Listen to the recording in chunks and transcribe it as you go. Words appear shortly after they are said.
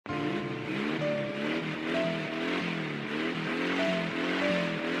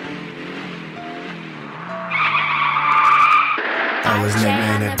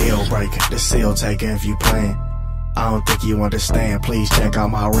deal breaker, the seal taker if you playin'. I don't think you understand, please check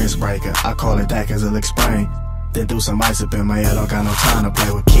out my wrist breaker. I call it that cause it'll explain. Then do some ice up in my head, don't got no time to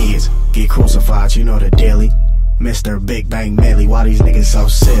play with kids. Get crucified, you know the dealie. Mr. Big Bang Millie, why these niggas so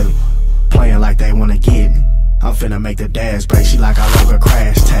silly? Playing like they wanna get me. I'm finna make the dash break, she like I love a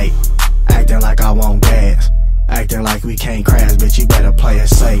crash tape. Acting like I want gas, acting like we can't crash, bitch you better play it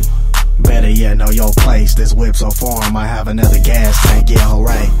safe. Better yet know your place, this whip so foreign, might have another gas tank, yeah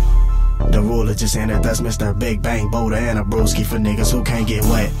hooray. The ruler just entered, that's Mr. Big Bang Buddha and a brewski for niggas who can't get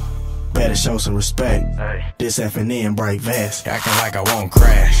wet. Better show some respect, this F&N break vest. Acting like I won't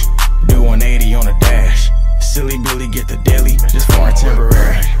crash, do 180 on the dash. Silly Billy get the dilly, just foreign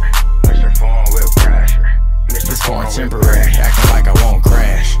temporary. Mr. Foreign Whip Crasher, this foreign temporary. Acting like I won't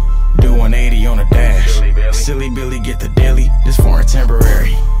crash, do 180 on the dash. Silly Billy get the dilly, this foreign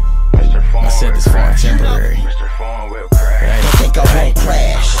temporary. I said this foreign temporary. Don't think I won't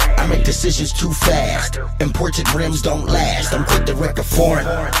crash, I make decisions too fast. Imported rims don't last, I'm quick to wreck a foreign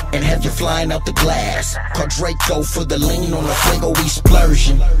and have you flying out the glass. Call DrakeO for the lean on the fuego we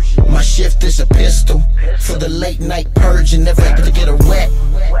splurging. My shift is a pistol for the late night purging. Never happy to get a wet.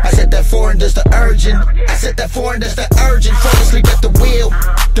 I said that foreign does the urgent, I said that foreign does the urgent. Fall asleep at the wheel,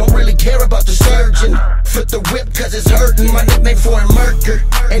 don't really care about the surgeon. Flip the whip cause it's hurting, my nickname foreign murker.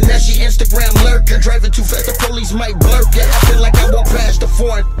 And now she Instagram lurker, driving too fast the police might blurk it. I feel like I won't crash the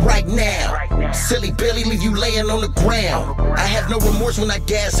foreign right now. Silly Billy leave you laying on the ground. I have no remorse when I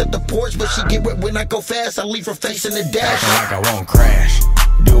gas at the porch, but she get wet when I go fast, I leave her facing the dash. Acting like I won't crash,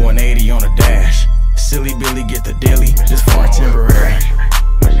 do 180 on the dash. Silly Billy get the dilly, just foreign temporary.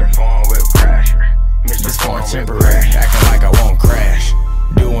 Mr. Foreign Whip Crasher, this foreign temporary. Acting like I won't crash,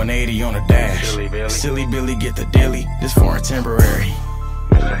 do 180 on the dash. Silly Billy get the dilly, this foreign temporary.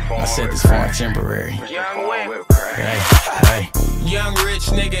 I said this foreign temporary. Hey. Young rich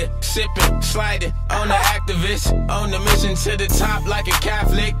nigga, sippin', sliding on the activist, on the mission to the top like a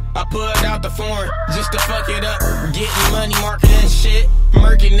Catholic. I pulled out the foreign just to fuck it up, getting money, marketing shit,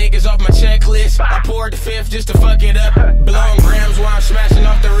 murking niggas off my checklist. I poured the fifth just to fuck it up, blowing grams while I'm smashing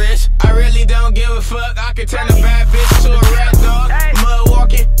off the wrist. I really don't give a fuck, I can turn a bad bitch to a rat dog. Mud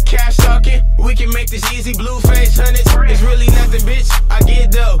walking, cash talking, we can make this easy. Blue face hundreds, it's really nothing, bitch. I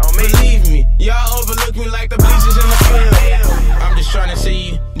get dough, believe me. Y'all overlook me like the bleachers in the field. I'm just trying to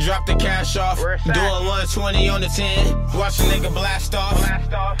see you drop the cash off, doing 120 on the 10. Watch a nigga blast off,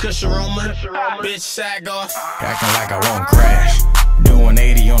 Kush aroma, bitch sag off. Acting like I won't crash, do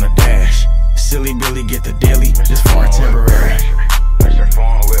 180 on the dash. Silly Billy get the dilly, just foreign temporary. Mr.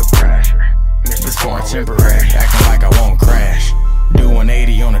 Foreign Whip Crasher, this foreign temporary. Acting like I won't crash, do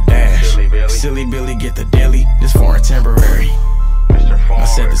 180 on the